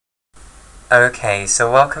Okay,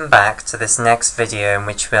 so welcome back to this next video in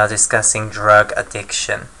which we are discussing drug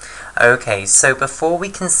addiction. Okay, so before we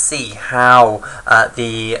can see how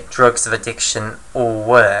the drugs of addiction all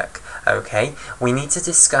work, okay, we need to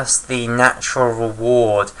discuss the natural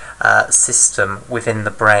reward system within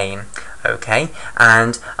the brain. Okay,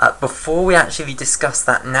 and before we actually discuss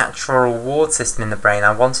that natural reward system in the brain,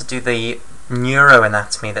 I want to do the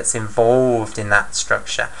neuroanatomy that's involved in that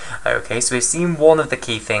structure. Okay, so we've seen one of the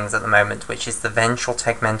key things at the moment, which is the ventral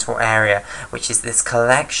tegmental area, which is this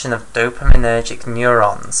collection of dopaminergic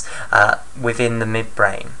neurons within the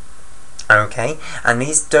midbrain. Okay, and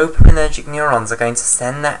these dopaminergic neurons are going to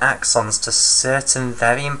send their axons to certain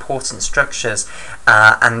very important structures,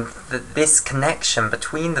 and this connection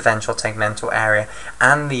between the ventral tegmental area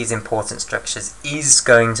and these important structures is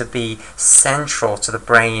going to be central to the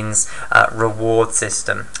brain's reward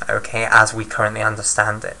system, okay, as we currently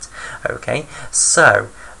understand it. Okay, so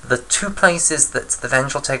the two places that the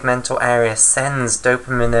ventral tegmental area sends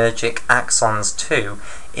dopaminergic axons to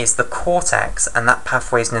is the cortex, and that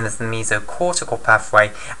pathway is known as the mesocortical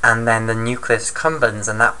pathway, and then the nucleus accumbens,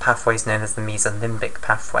 and that pathway is known as the mesolimbic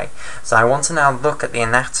pathway. So I want to now look at the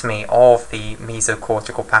anatomy of the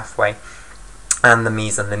mesocortical pathway and the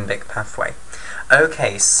mesolimbic pathway.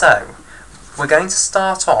 Okay, so we're going to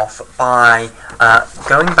start off by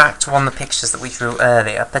going back to one of the pictures that we drew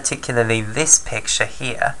earlier, particularly this picture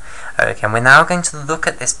here. Okay, and we're now going to look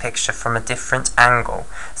at this picture from a different angle.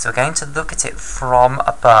 So we're going to look at it from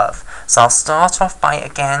above. So I'll start off by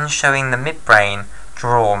again showing the midbrain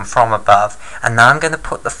drawn from above, and now I'm going to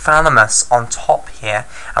put the thalamus on top here,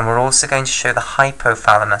 and we're also going to show the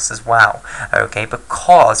hypothalamus as well. Okay,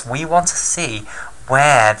 because we want to see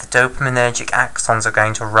where the dopaminergic axons are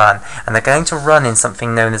going to run, and they're going to run in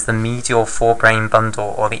something known as the medial forebrain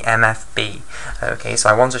bundle, or the MFB. Okay, so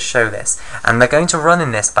I want to show this, and they're going to run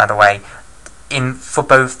in this, by the way, for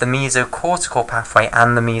both the mesocortical pathway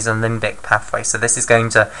and the mesolimbic pathway. So this is going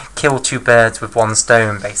to kill two birds with one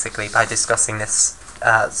stone, basically, by discussing this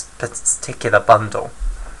particular bundle.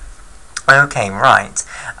 Okay, right.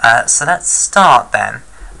 So let's start then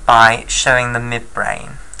by showing the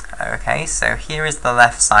midbrain. Okay, so here is the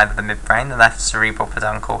left side of the midbrain, the left cerebral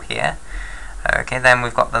peduncle here. Okay, then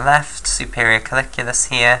we've got the left superior colliculus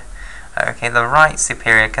here. Okay, the right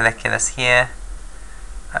superior colliculus here.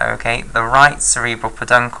 Okay, the right cerebral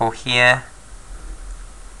peduncle here.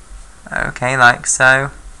 Okay, like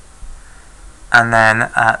so. And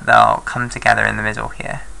then they'll come together in the middle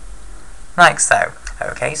here. Like so.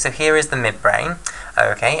 Okay, so here is the midbrain.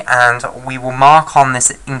 Okay, and we will mark on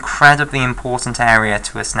this incredibly important area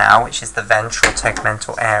to us now, which is the ventral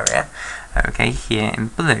tegmental area. Okay, here in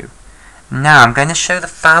blue. Now I'm going to show the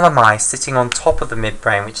thalami sitting on top of the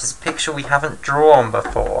midbrain, which is a picture we haven't drawn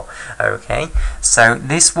before. Okay, so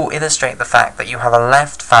this will illustrate the fact that you have a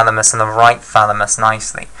left thalamus and a right thalamus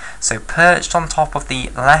nicely. So perched on top of the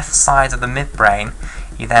left side of the midbrain,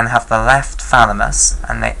 you then have the left thalamus,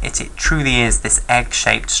 and it truly is this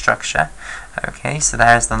egg-shaped structure. Okay, so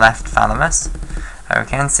there's the left thalamus.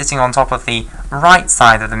 Okay, and sitting on top of the right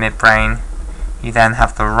side of the midbrain, you then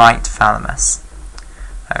have the right thalamus.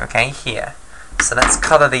 Okay, here. So let's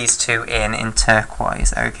colour these two in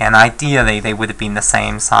turquoise. Okay, and ideally they would have been the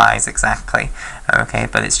same size exactly. Okay,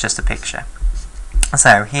 but it's just a picture.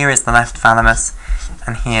 So here is the left thalamus,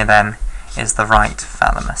 and here then is the right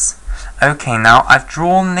thalamus. Okay, now I've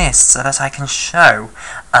drawn this so that I can show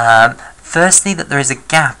firstly that there is a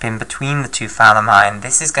gap in between the two thalami, and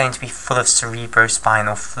this is going to be full of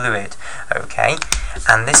cerebrospinal fluid. Okay,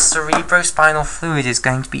 and this cerebrospinal fluid is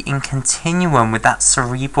going to be in continuum with that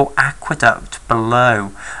cerebral aqueduct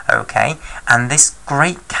below. Okay, and this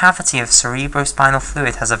great cavity of cerebrospinal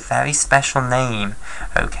fluid has a very special name.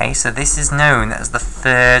 Okay, so this is known as the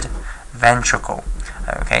third ventricle.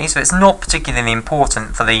 Okay, so it's not particularly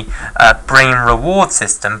important for the brain reward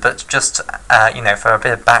system, but just you know, for a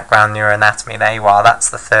bit of background neuroanatomy, there you are. That's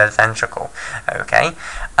the third ventricle. Okay,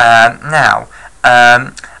 now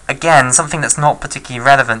again, something that's not particularly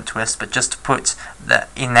relevant to us, but just to put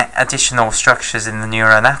in additional structures in the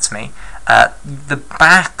neuroanatomy. The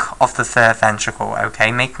back of the third ventricle,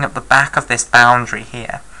 okay, making up the back of this boundary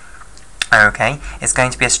here. Okay, it's going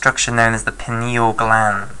to be a structure known as the pineal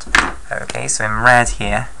gland. Okay, so in red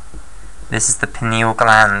here, this is the pineal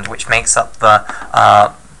gland, which makes up the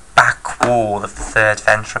back wall of the third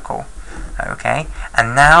ventricle. Okay,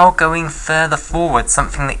 and now going further forward,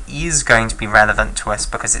 something that is going to be relevant to us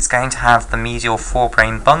because it's going to have the medial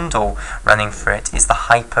forebrain bundle running through it is the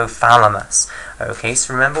hypothalamus. Okay,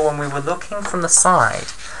 so remember when we were looking from the side,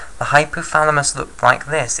 the hypothalamus looked like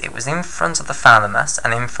this. It was in front of the thalamus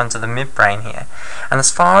and in front of the midbrain here. And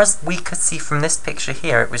as far as we could see from this picture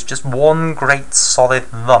here, it was just one great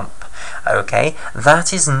solid lump. Okay,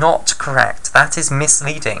 that is not correct. That is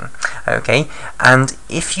misleading. Okay, and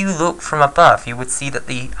if you look from above, you would see that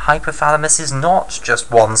the hypothalamus is not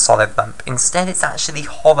just one solid lump. Instead, it's actually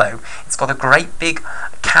hollow. It's got a great big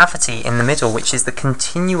cavity in the middle, which is the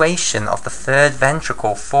continuation of the third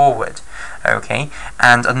ventricle forward. Okay,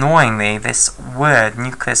 and annoyingly, this word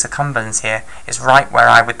nucleus accumbens here is right where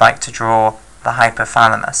I would like to draw the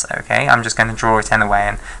hypothalamus. Okay, I'm just going to draw it anyway,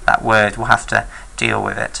 and that word will have to deal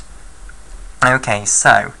with it. Okay,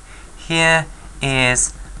 so here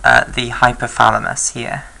is the hypothalamus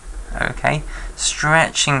here, okay,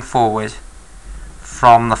 stretching forward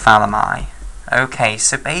from the thalami. Okay,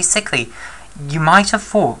 so basically, you might have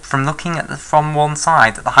thought from looking at from one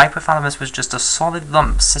side that the hypothalamus was just a solid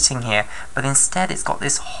lump sitting here, but instead it's got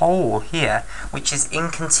this hole here, which is in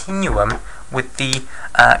continuum with the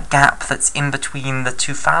gap that's in between the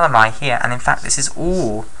two thalami here, and in fact this is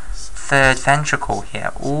all third ventricle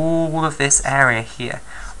here. All of this area here,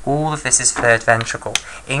 all of this is third ventricle,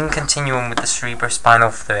 in continuum with the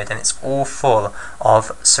cerebrospinal fluid, and it's all full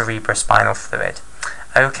of cerebrospinal fluid.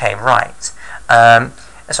 Okay, right.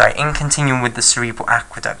 Sorry, in continuum with the cerebral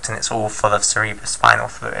aqueduct, and it's all full of cerebrospinal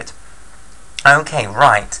fluid. Okay,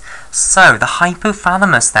 right. So the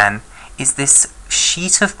hypothalamus then is this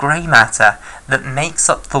sheet of grey matter that makes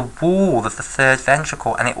up the wall of the third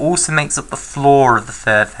ventricle, and it also makes up the floor of the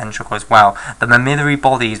third ventricle as well. The mammillary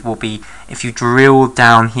bodies will be, if you drill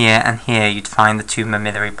down here and here, you'd find the two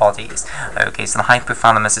mammillary bodies. Okay, so the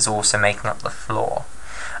hypothalamus is also making up the floor.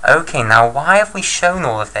 Okay, now why have we shown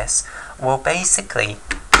all of this? Well, basically,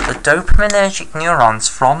 the dopaminergic neurons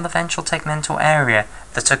from the ventral tegmental area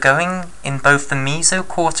that are going in both the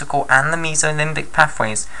mesocortical and the mesolimbic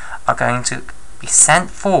pathways are going to be sent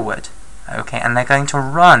forward, okay, and they're going to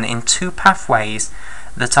run in two pathways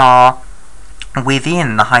that are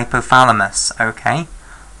within the hypothalamus, okay,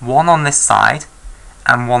 one on this side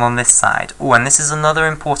and one on this side. Oh, and this is another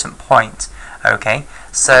important point, okay,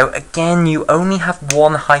 so again, you only have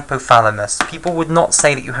one hypothalamus. People would not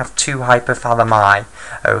say that you have two hypothalami,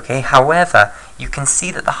 okay, however, you can see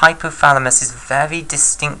that the hypothalamus is very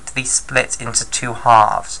distinctly split into two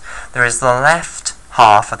halves. There is the left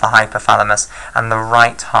half of the hypothalamus and the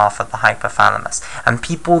right half of the hypothalamus, and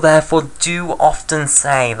people therefore do often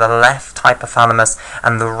say the left hypothalamus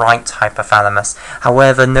and the right hypothalamus.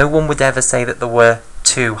 However, no one would ever say that there were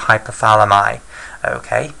two hypothalami.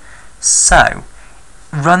 Okay, so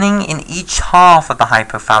running in each half of the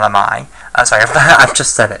hypothalami, sorry, I've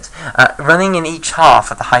just said it. Running in each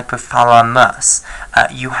half of the hypothalamus,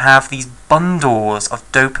 you have these bundles of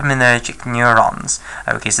dopaminergic neurons.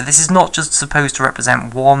 Okay, so this is not just supposed to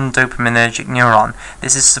represent one dopaminergic neuron.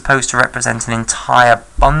 This is supposed to represent an entire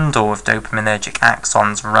bundle of dopaminergic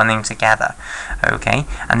axons running together. Okay,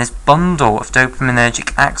 and this bundle of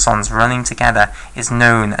dopaminergic axons running together is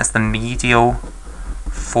known as the medial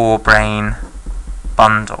forebrain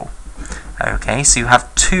bundle. Okay, so you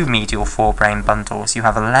have two medial forebrain bundles. You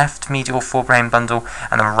have a left medial forebrain bundle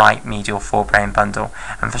and a right medial forebrain bundle.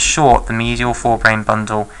 And for short, the medial forebrain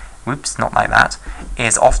bundle, whoops, not like that,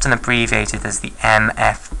 is often abbreviated as the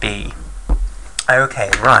MFB. Okay,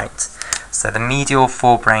 right. So the medial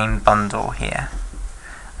forebrain bundle here.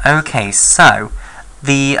 Okay, so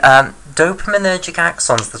the dopaminergic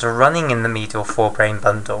axons that are running in the medial forebrain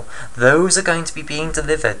bundle, those are going to be being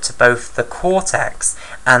delivered to both the cortex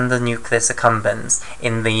and the nucleus accumbens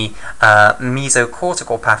in the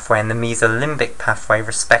mesocortical pathway and the mesolimbic pathway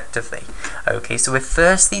respectively. Okay, so we're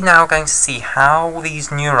firstly now going to see how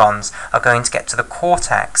these neurons are going to get to the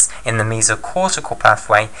cortex in the mesocortical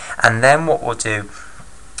pathway, and then what we'll do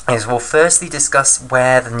is we'll firstly discuss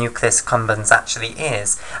where the nucleus accumbens actually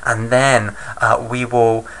is, and then we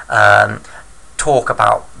will talk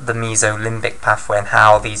about the mesolimbic pathway and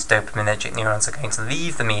how these dopaminergic neurons are going to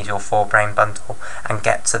leave the medial forebrain bundle and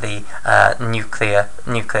get to the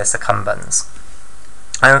nucleus accumbens.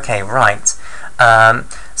 Okay, right.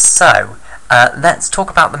 So let's talk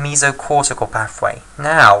about the mesocortical pathway.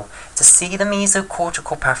 Now, to see the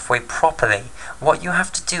mesocortical pathway properly, what you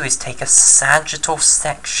have to do is take a sagittal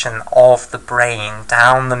section of the brain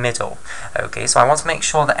down the middle. Okay, so I want to make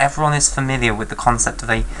sure that everyone is familiar with the concept of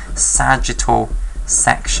a sagittal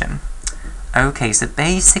section. Okay, so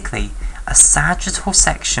basically, a sagittal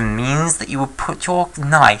section means that you will put your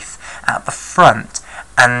knife at the front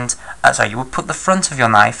and you will put the front of your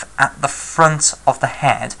knife at the front of the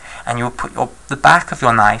head, and you will put the back of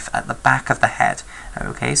your knife at the back of the head.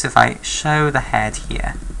 Okay, so if I show the head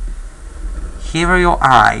here, here are your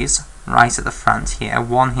eyes right at the front here,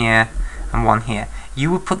 one here and one here.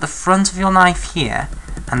 You would put the front of your knife here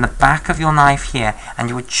and the back of your knife here, and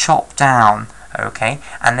you would chop down, okay?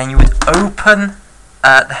 And then you would open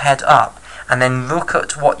the head up, and then look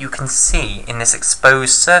at what you can see in this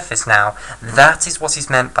exposed surface now. That is what is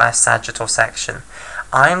meant by a sagittal section.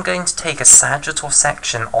 I'm going to take a sagittal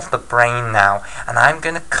section of the brain now, and I'm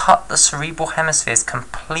going to cut the cerebral hemispheres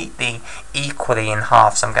completely equally in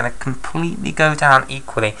half. So I'm going to completely go down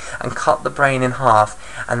equally and cut the brain in half,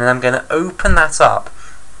 and then I'm going to open that up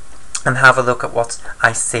and have a look at what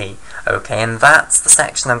I see. Okay, and that's the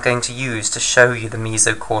section I'm going to use to show you the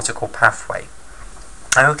mesocortical pathway.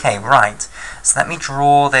 Okay, right, so let me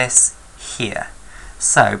draw this here.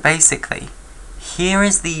 So basically, here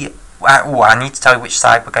is the I need to tell you which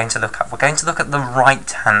side we're going to look at. We're going to look at the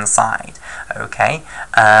right-hand side, okay?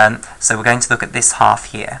 So we're going to look at this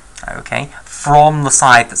half here, okay? From the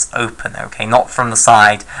side that's open, okay? Not from the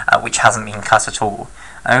side which hasn't been cut at all.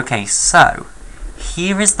 Okay, so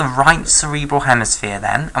here is the right cerebral hemisphere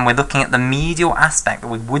then, and we're looking at the medial aspect that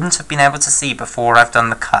we wouldn't have been able to see before I've done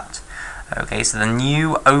the cut. Okay, so the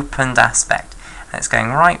new opened aspect. And it's going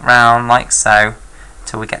right round like so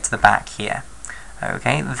till we get to the back here.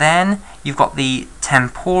 Okay, then you've got the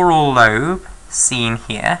temporal lobe seen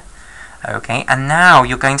here. Okay, and now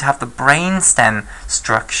you're going to have the brainstem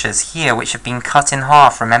structures here which have been cut in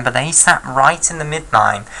half. Remember, they sat right in the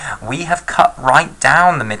midline. We have cut right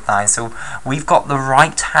down the midline, so we've got the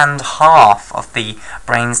right-hand half of the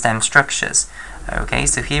brainstem structures. Okay,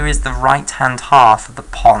 so here is the right-hand half of the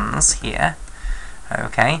pons here.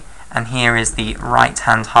 Okay, and here is the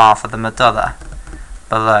right-hand half of the medulla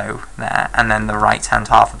below there, and then the right-hand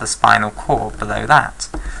half of the spinal cord below that.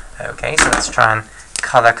 Okay, so let's try and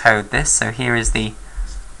color code this. So here is the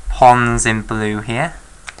pons in blue here.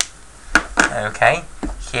 Okay,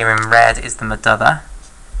 here in red is the medulla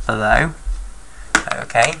below.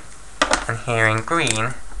 Okay, and here in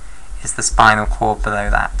green is the spinal cord below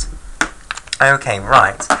that. Okay,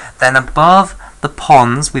 right. Then above the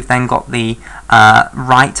pons, we've then got the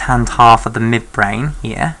right-hand half of the midbrain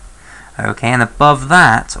here. Okay, and above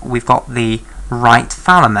that, we've got the right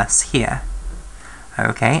thalamus here.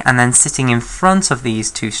 Okay, and then sitting in front of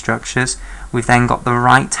these two structures, we've then got the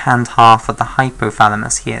right-hand half of the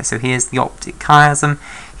hypothalamus here. So here's the optic chiasm,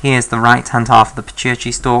 here's the right-hand half of the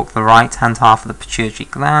pituitary stalk, the right-hand half of the pituitary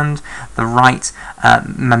gland, the right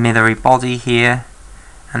mammillary body here,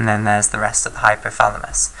 and then there's the rest of the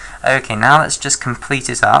hypothalamus. Okay, now let's just complete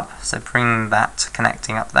it up. So bring that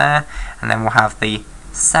connecting up there, and then we'll have the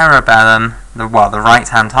cerebellum, the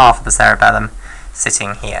right-hand half of the cerebellum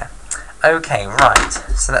sitting here. Okay, right,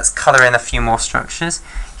 so let's colour in a few more structures.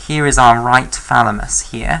 Here is our right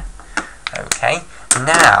thalamus here. Okay,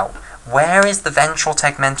 now, where is the ventral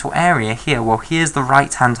tegmental area here? Well, here's the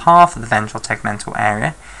right-hand half of the ventral tegmental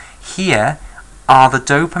area. Here are the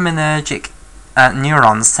dopaminergic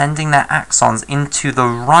neurons sending their axons into the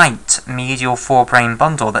right medial forebrain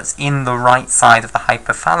bundle that's in the right side of the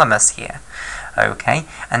hypothalamus here. Okay,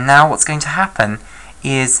 and now what's going to happen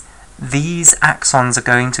is these axons are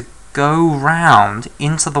going to go round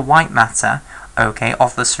into the white matter, okay,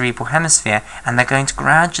 of the cerebral hemisphere, and they're going to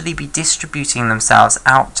gradually be distributing themselves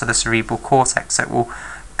out to the cerebral cortex. So it will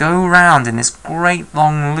go round in this great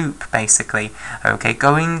long loop, basically, okay,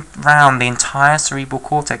 going round the entire cerebral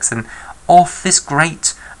cortex, and off this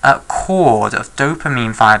great cord of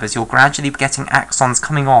dopamine fibers, you'll gradually be getting axons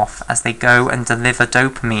coming off as they go and deliver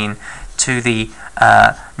dopamine to the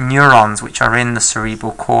neurons which are in the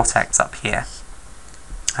cerebral cortex up here.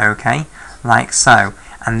 Okay, like so.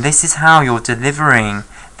 And this is how you're delivering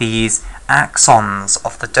these axons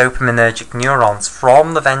of the dopaminergic neurons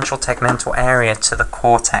from the ventral tegmental area to the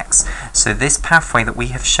cortex. So this pathway that we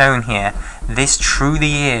have shown here, this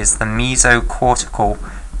truly is the mesocortical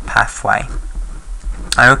pathway.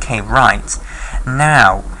 Okay, right.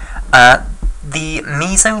 Now, the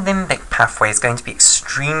mesolimbic pathway is going to be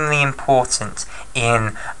extremely important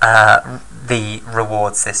in the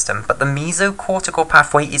reward system, but the mesocortical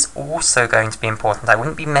pathway is also going to be important. I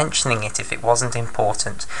wouldn't be mentioning it if it wasn't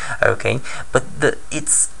important, okay? But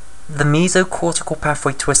it's the mesocortical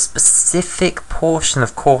pathway to a specific portion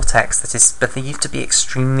of cortex that is believed to be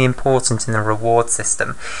extremely important in the reward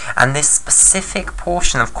system. And this specific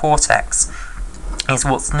portion of cortex is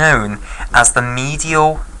what's known as the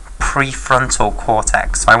medial prefrontal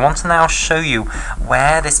cortex. So I want to now show you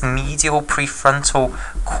where this medial prefrontal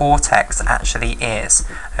cortex actually is.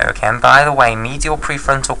 Okay, and by the way, medial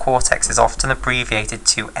prefrontal cortex is often abbreviated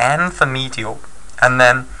to M for medial, and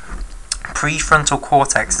then prefrontal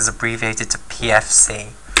cortex is abbreviated to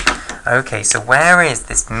PFC. Okay, so where is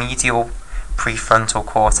this medial prefrontal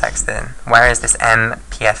cortex then? Where is this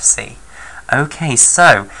MPFC? Okay,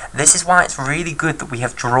 so this is why it's really good that we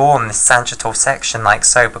have drawn this sagittal section like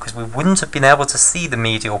so, because we wouldn't have been able to see the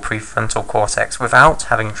medial prefrontal cortex without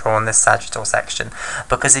having drawn this sagittal section,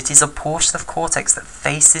 because it is a portion of cortex that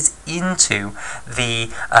faces into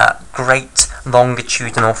the great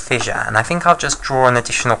longitudinal fissure. And I think I'll just draw an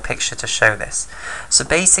additional picture to show this. So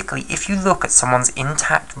basically, if you look at someone's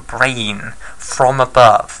intact brain from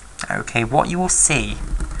above, okay, what you will see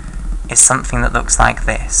is something that looks like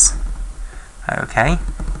this. Okay,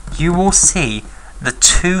 you will see the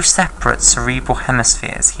two separate cerebral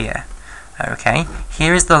hemispheres here. Okay,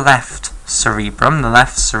 here is the left cerebrum, the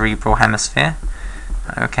left cerebral hemisphere.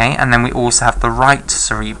 Okay, and then we also have the right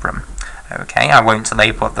cerebrum. Okay, I won't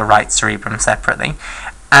label up the right cerebrum separately.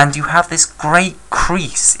 And you have this great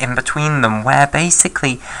crease in between them where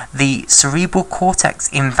basically the cerebral cortex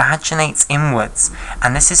invaginates inwards,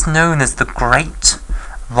 and this is known as the great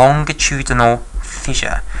longitudinal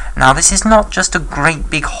fissure. Now, this is not just a great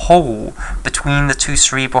big hole between the two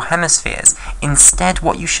cerebral hemispheres. Instead,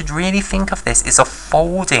 what you should really think of this is a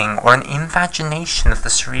folding or an invagination of the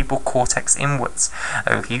cerebral cortex inwards.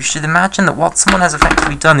 Okay, you should imagine that what someone has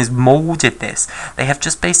effectively done is molded this. They have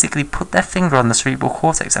just basically put their finger on the cerebral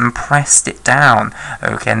cortex and pressed it down.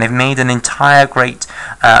 Okay, and they've made an entire great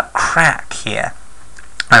crack here.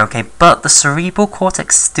 Okay, but the cerebral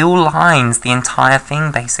cortex still lines the entire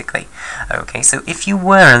thing, basically. Okay, so if you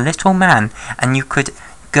were a little man and you could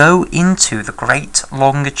go into the great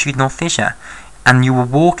longitudinal fissure and you were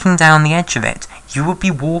walking down the edge of it, you would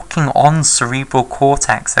be walking on cerebral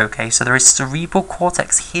cortex, okay? So there is cerebral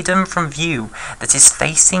cortex hidden from view that is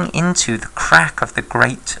facing into the crack of the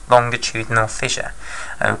great longitudinal fissure,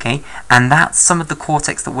 okay? And that's some of the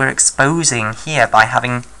cortex that we're exposing here by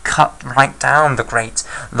having cut right down the great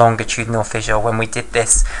longitudinal fissure when we did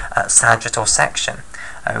this sagittal section,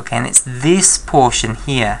 okay? And it's this portion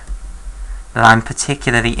here that I'm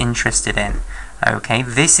particularly interested in, okay?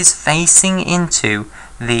 This is facing into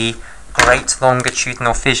the great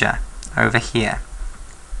longitudinal fissure over here,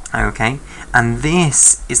 okay, and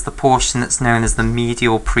this is the portion that's known as the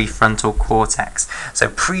medial prefrontal cortex. So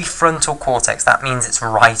prefrontal cortex, that means it's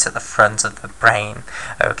right at the front of the brain.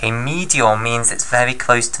 Okay, medial means it's very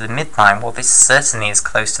close to the midline. Well, this certainly is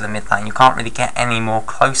close to the midline. You can't really get any more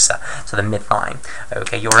closer to the midline.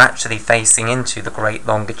 Okay, you're actually facing into the great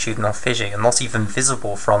longitudinal fissure. You're not even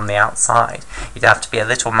visible from the outside. You'd have to be a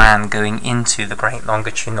little man going into the great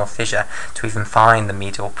longitudinal fissure to even find the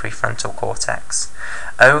medial prefrontal cortex.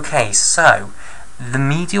 Okay, so the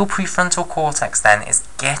medial prefrontal cortex then is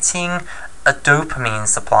getting a dopamine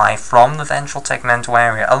supply from the ventral tegmental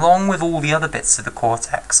area along with all the other bits of the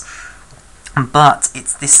cortex. But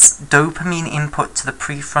it's this dopamine input to the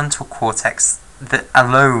prefrontal cortex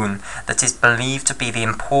that is believed to be the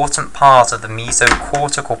important part of the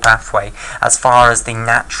mesocortical pathway as far as the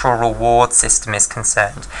natural reward system is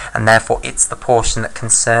concerned, and therefore it's the portion that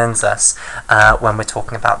concerns us when we're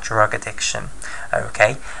talking about drug addiction.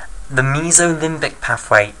 Okay, the mesolimbic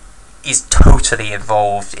pathway is totally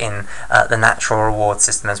involved in the natural reward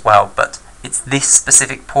system as well, but it's this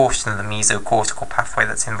specific portion of the mesocortical pathway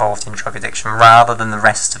that's involved in drug addiction rather than the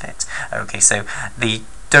rest of it. Okay, so the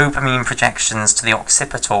dopamine projections to the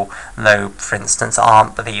occipital lobe, for instance,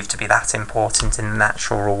 aren't believed to be that important in the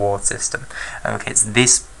natural reward system. Okay, it's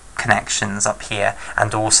this connections up here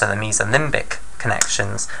and also the mesolimbic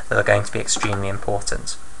connections that are going to be extremely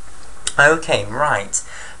important. Okay, right.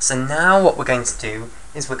 So now what we're going to do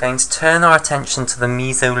is we're going to turn our attention to the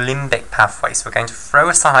mesolimbic pathway. So we're going to throw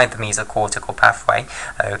aside the mesocortical pathway,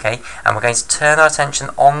 okay, and we're going to turn our attention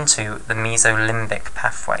onto the mesolimbic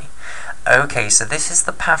pathway. Okay, so this is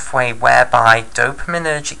the pathway whereby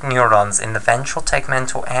dopaminergic neurons in the ventral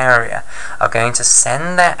tegmental area are going to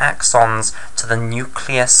send their axons to the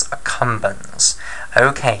nucleus accumbens.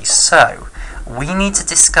 Okay, so we need to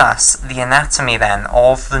discuss the anatomy then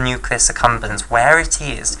of the nucleus accumbens, where it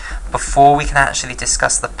is, before we can actually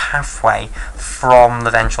discuss the pathway from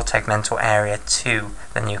the ventral tegmental area to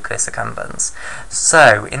the nucleus accumbens.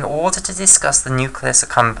 So, in order to discuss the nucleus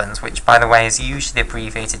accumbens, which by the way is usually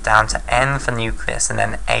abbreviated down to N for nucleus and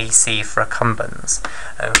then AC for accumbens,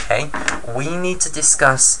 okay, we need to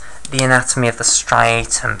discuss the anatomy of the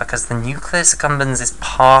striatum, because the nucleus accumbens is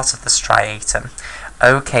part of the striatum.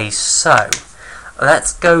 Okay, so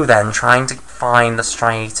let's go then trying to find the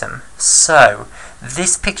striatum. So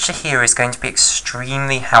this picture here is going to be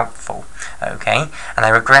extremely helpful, okay, and I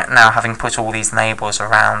regret now having put all these labels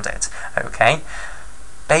around it, okay.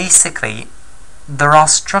 Basically, there are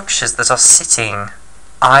structures that are sitting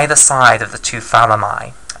either side of the two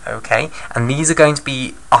thalami, Okay, and these are going to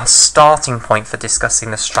be our starting point for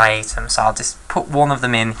discussing the striatum, so I'll just put one of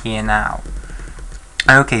them in here now.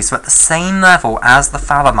 Okay, so at the same level as the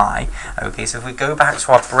thalami, okay, so if we go back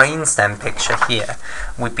to our brainstem picture here,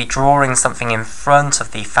 we'd be drawing something in front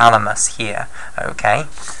of the thalamus here, okay?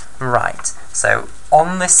 Right, so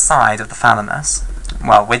on this side of the thalamus,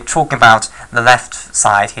 well, we're talking about the left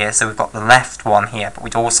side here, so we've got the left one here, but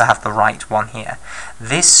we'd also have the right one here.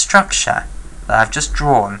 This structure that I've just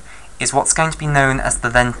drawn is what's going to be known as the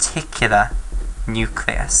lenticular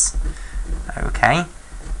nucleus, okay?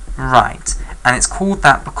 Right, and it's called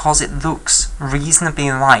that because it looks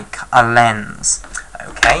reasonably like a lens,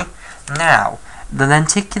 okay? Now, the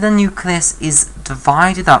lenticular nucleus is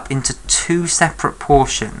divided up into two separate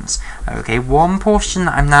portions, okay? One portion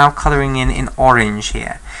that I'm now colouring in orange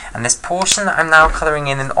here, and this portion that I'm now colouring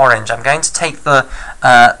in orange, I'm going to take the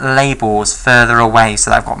labels further away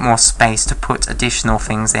so that I've got more space to put additional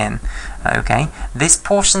things in, okay? This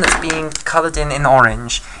portion that's being coloured in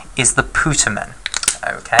orange is the putamen.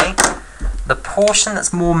 Okay, the portion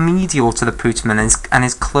that's more medial to the putamen and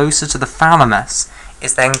is closer to the thalamus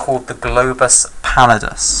is then called the globus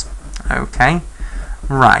pallidus. Okay,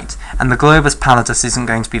 right, and the globus pallidus isn't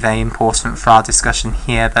going to be very important for our discussion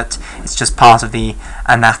here, but it's just part of the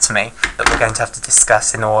anatomy that we're going to have to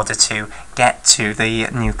discuss in order to get to the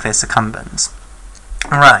nucleus accumbens.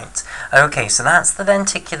 Right, okay, so that's the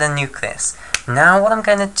lenticular nucleus. Now what I'm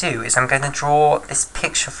going to do is I'm going to draw this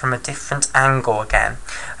picture from a different angle again.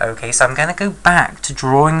 Okay, so I'm going to go back to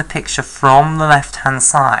drawing the picture from the left-hand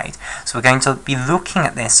side. So we're going to be looking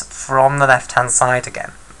at this from the left-hand side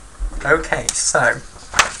again. Okay, so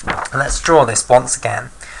let's draw this once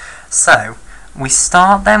again. So we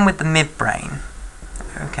start then with the midbrain.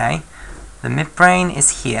 Okay, the midbrain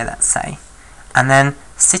is here, let's say. And then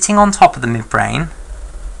sitting on top of the midbrain,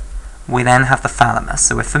 we then have the thalamus,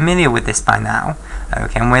 so we're familiar with this by now,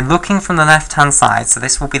 okay, and we're looking from the left-hand side, so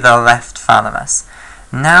this will be the left thalamus.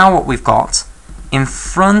 Now what we've got, in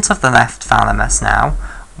front of the left thalamus now,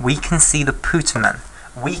 we can see the putamen.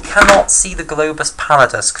 We cannot see the globus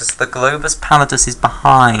pallidus, because the globus pallidus is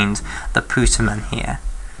behind the putamen here.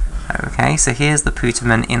 Okay, so here's the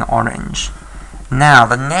putamen in orange. Now,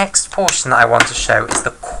 the next portion that I want to show is the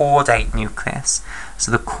caudate nucleus.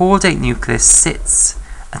 So the caudate nucleus sits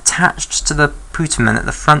attached to the putamen at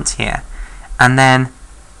the front here, and then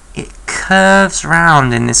it curves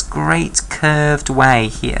round in this great curved way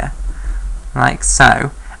here, like so,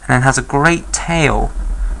 and then has a great tail.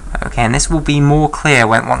 Okay, and this will be more clear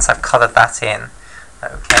once I've coloured that in.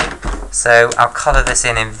 Okay, so I'll colour this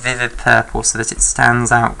in vivid purple so that it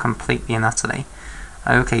stands out completely and utterly.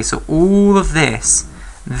 Okay, so all of this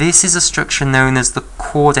is a structure known as the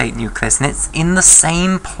caudate nucleus, and it's in the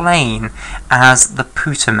same plane as the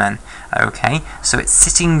putamen. Okay, so it's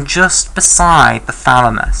sitting just beside the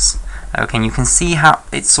thalamus. Okay, and you can see how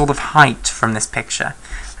it's sort of height from this picture.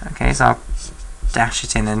 Okay, so I'll dash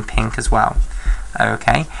it in pink as well.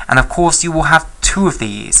 Okay, and of course you will have two of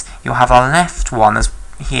these. You'll have a left one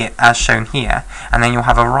as shown here, and then you'll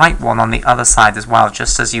have a right one on the other side as well,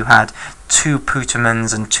 just as you had two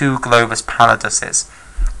putamens and two globus palliduses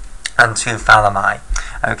and two thalami.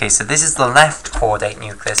 Okay, so this is the left caudate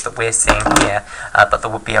nucleus that we're seeing here, but there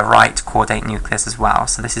would be a right caudate nucleus as well.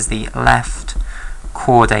 So this is the left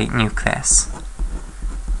caudate nucleus.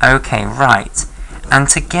 Okay, right. And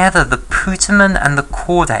together the putamen and the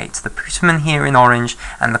caudate, the putamen here in orange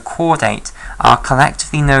and the caudate, are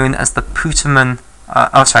collectively known as the putamen.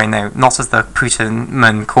 Oh, sorry, no, not as the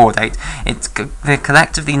putamen caudate. They're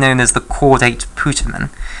collectively known as the caudate putamen.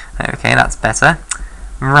 Okay, that's better.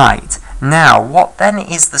 Right, now, what then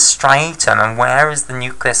is the striatum and where is the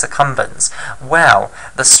nucleus accumbens? Well,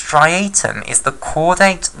 the striatum is the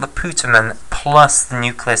caudate, the putamen, plus the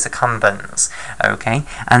nucleus accumbens, okay?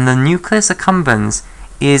 And the nucleus accumbens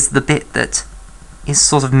is the bit that is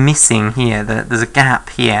sort of missing here. There's a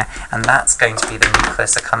gap here, and that's going to be the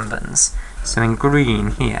nucleus accumbens. So in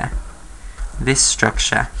green here, this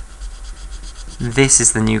structure, this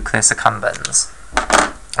is the nucleus accumbens.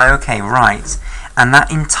 Okay, right. And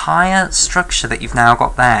that entire structure that you've now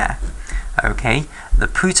got there, okay, the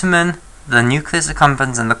putamen, the nucleus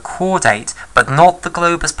accumbens, and the caudate, but not the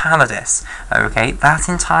globus pallidus, okay, that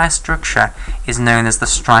entire structure is known as the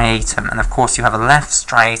striatum. And of course you have a left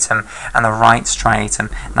striatum and a right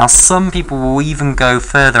striatum. Now some people will even go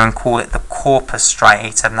further and call it the corpus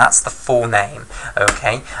striatum. That's the full name,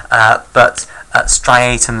 okay, but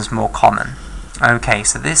striatum's more common. Okay,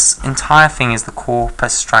 so this entire thing is the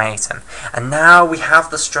corpus striatum, and now we have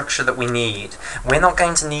the structure that we need. We're not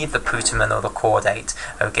going to need the putamen or the caudate.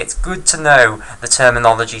 Okay, it's good to know the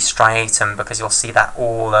terminology striatum because you'll see that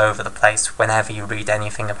all over the place whenever you read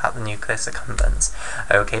anything about the nucleus accumbens.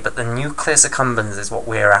 Okay, but the nucleus accumbens is what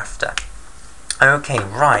we're after. Okay,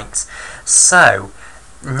 right, so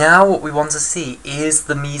now what we want to see is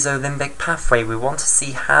the mesolimbic pathway. We want to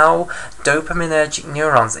see how dopaminergic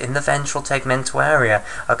neurons in the ventral tegmental area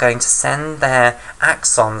are going to send their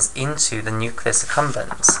axons into the nucleus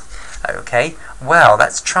accumbens. Okay, well,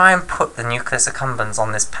 let's try and put the nucleus accumbens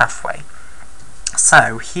on this pathway.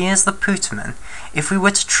 So, here's the putamen. If we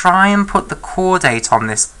were to try and put the caudate on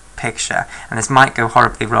this picture, and this might go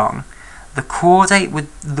horribly wrong, the caudate would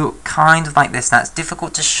look kind of like this. Now, it's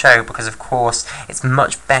difficult to show because, of course, it's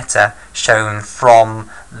much better shown from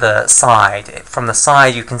the side. From the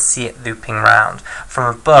side, you can see it looping around.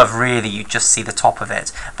 From above, really, you just see the top of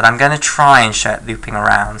it. But I'm going to try and show it looping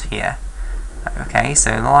around here. Okay,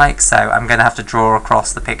 so like so, I'm going to have to draw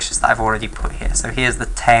across the pictures that I've already put here. So here's the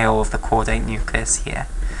tail of the caudate nucleus here.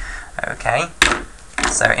 Okay,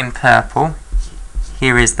 so in purple,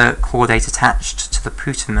 here is the caudate attached to the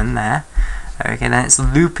putamen there. Okay, then it's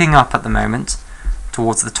looping up at the moment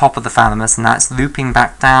towards the top of the thalamus, and that's looping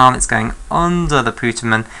back down. It's going under the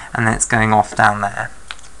putamen, and then it's going off down there.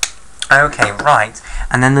 Okay, right.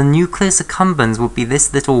 And then the nucleus accumbens will be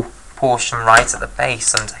this little portion right at the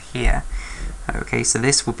base under here. Okay, so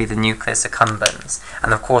this will be the nucleus accumbens.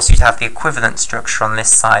 And of course, you'd have the equivalent structure on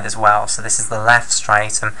this side as well. So this is the left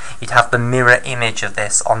striatum. You'd have the mirror image of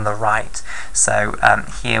this on the right. So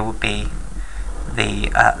here would be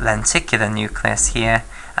the lenticular nucleus here,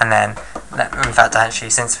 and then, in fact, actually,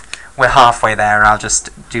 since we're halfway there, I'll just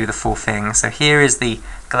do the full thing. So here is the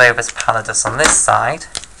globus pallidus on this side.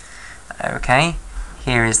 Okay,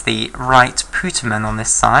 here is the right putamen on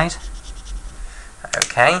this side.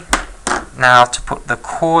 Okay, now to put the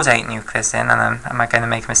caudate nucleus in, and am I going to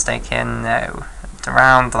make a mistake here? No,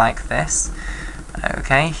 around like this.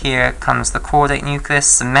 Okay, here comes the caudate nucleus,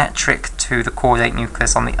 symmetric to the caudate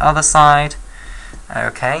nucleus on the other side.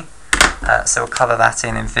 Okay, so we'll colour that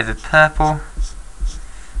in vivid purple.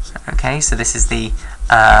 Okay, so this is the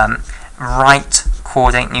right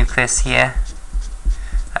caudate nucleus here.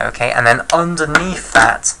 Okay, and then underneath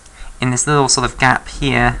that, in this little sort of gap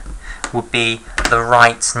here, would be the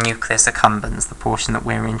right nucleus accumbens, the portion that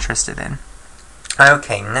we're interested in.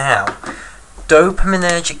 Okay, now,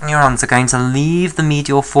 dopaminergic neurons are going to leave the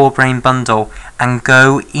medial forebrain bundle and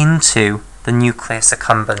go into the nucleus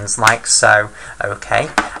accumbens, like so. Okay,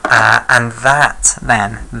 and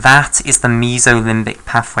that is the mesolimbic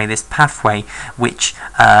pathway, this pathway which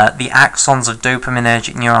the axons of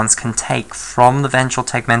dopaminergic neurons can take from the ventral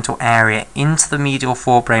tegmental area into the medial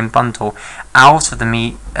forebrain bundle, out of the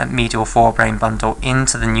medial forebrain bundle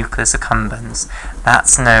into the nucleus accumbens.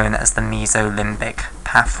 That's known as the mesolimbic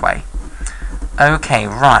pathway. Okay,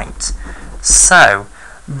 right, so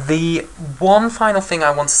the one final thing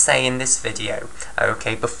I want to say in this video,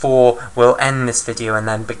 okay, before we'll end this video and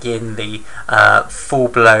then begin the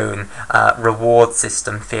full-blown reward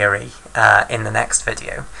system theory in the next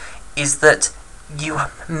video, is that you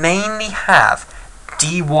mainly have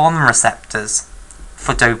D1 receptors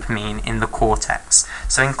for dopamine in the cortex.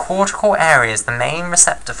 So in cortical areas, the main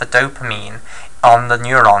receptor for dopamine on the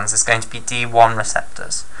neurons is going to be D1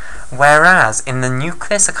 receptors. Whereas in the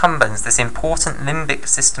nucleus accumbens, this important limbic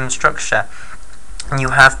system structure,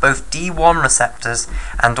 you have both D1 receptors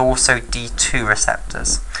and also D2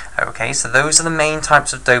 receptors. Okay, so those are the main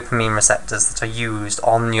types of dopamine receptors that are used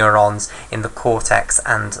on neurons in the cortex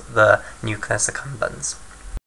and the nucleus accumbens.